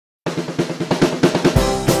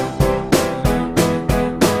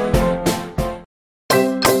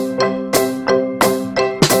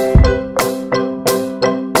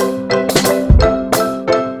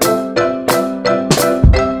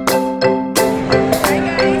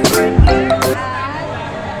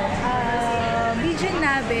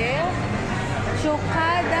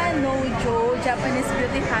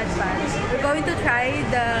try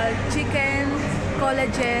the chicken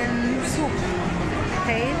collagen soup.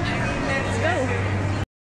 Okay, let's go.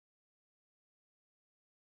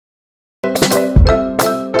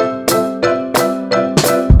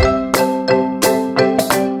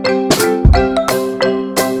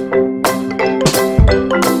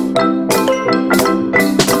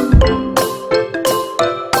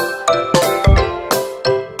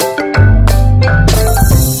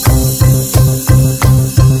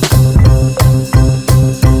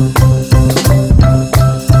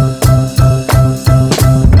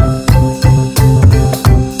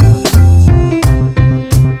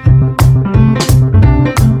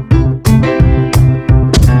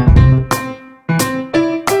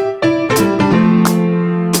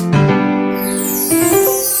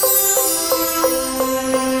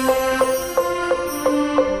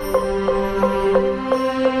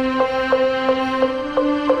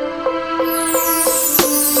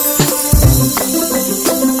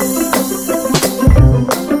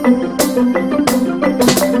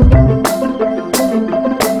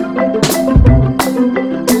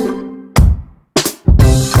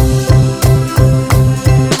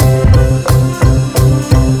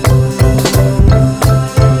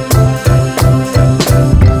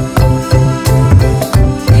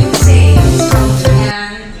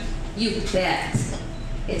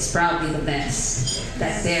 It's probably the best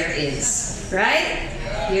that there is, right?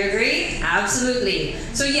 You agree? Absolutely.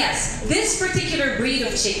 So yes, this particular breed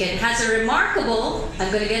of chicken has a remarkable, I'm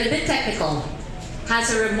going to get a bit technical,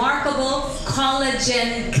 has a remarkable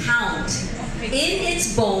collagen count in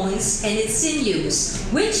its bones and its sinews,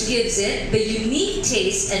 which gives it the unique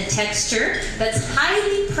taste and texture that's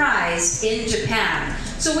highly prized in Japan.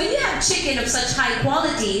 So when you have chicken of such high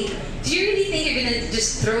quality, do you really think you're going to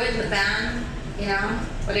just throw it in the pan? You know,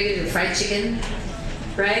 what are you gonna do, fried chicken?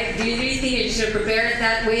 Right? Do you really think you're just gonna prepare it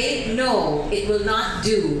that way? No, it will not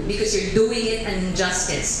do because you're doing it an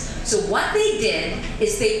injustice. So what they did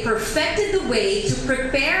is they perfected the way to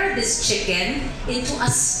prepare this chicken into a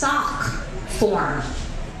stock form.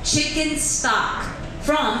 Chicken stock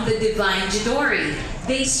from the divine Jidori.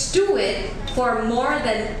 They stew it for more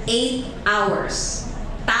than 8 hours.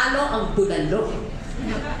 Talo ang bulalo.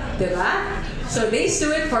 Diba? So they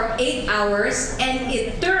stew it for 8 hours and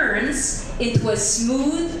it turns into a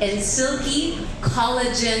smooth and silky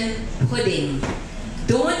collagen pudding.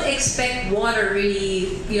 Don't expect watery,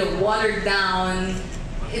 watered down.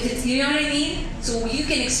 If it's, you know what I mean? So you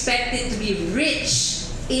can expect it to be rich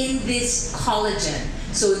in this collagen.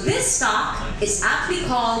 So this stock is aptly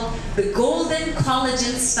called the golden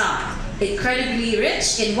collagen stock. Incredibly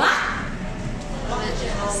rich in what?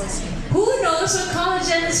 Collagen. Who knows what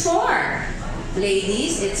collagen is for?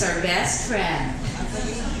 Ladies, it's our best friend.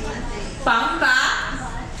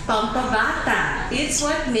 Pampabata. It's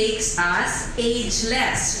what makes us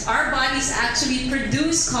ageless. Our bodies actually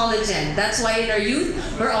produce collagen. That's why in our youth,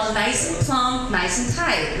 we're all nice and plump, nice and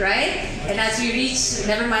tight, right? And as we reach,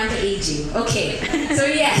 never mind the aging. Okay, so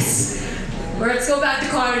yes. Let's go back to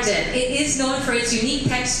collagen. It is known for its unique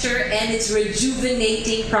texture and its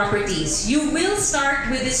rejuvenating properties. You will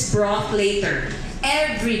start with this broth later.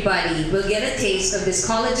 Everybody will get a taste of this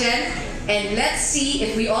collagen, and let's see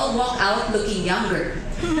if we all walk out looking younger.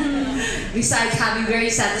 Besides having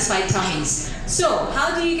very satisfied tummies. So,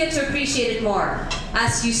 how do you get to appreciate it more?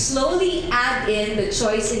 As you slowly add in the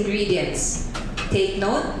choice ingredients. Take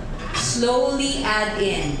note, slowly add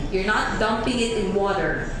in. You're not dumping it in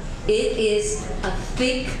water. It is a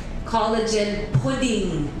thick collagen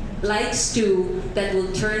pudding-like stew that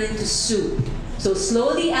will turn into soup. So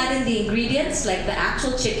slowly add in the ingredients like the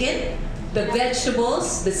actual chicken, the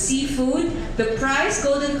vegetables, the seafood. The prized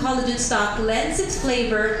golden collagen stock lends its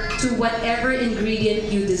flavor to whatever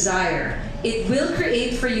ingredient you desire. It will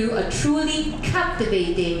create for you a truly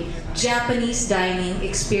captivating Japanese dining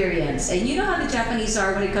experience. And you know how the Japanese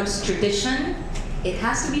are when it comes to tradition? It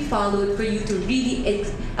has to be followed for you to really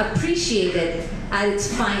appreciate it at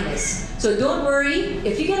its finest. So don't worry,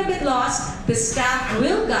 if you get a bit lost, the staff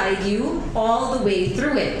will guide you all the way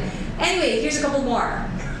through it. Anyway, here's a couple more.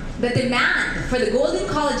 The demand for the golden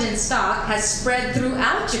collagen stock has spread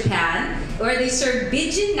throughout Japan, where they serve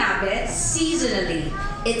Bijin Nabe seasonally.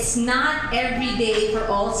 It's not every day for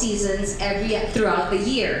all seasons throughout the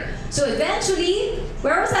year. So eventually,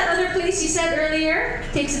 where was that other place you said earlier?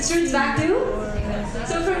 Takes its roots back to?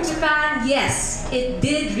 So from Japan, yes, it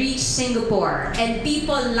did reach Singapore. And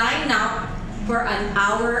people line up for an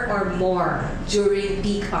hour or more during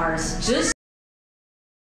peak hours. Just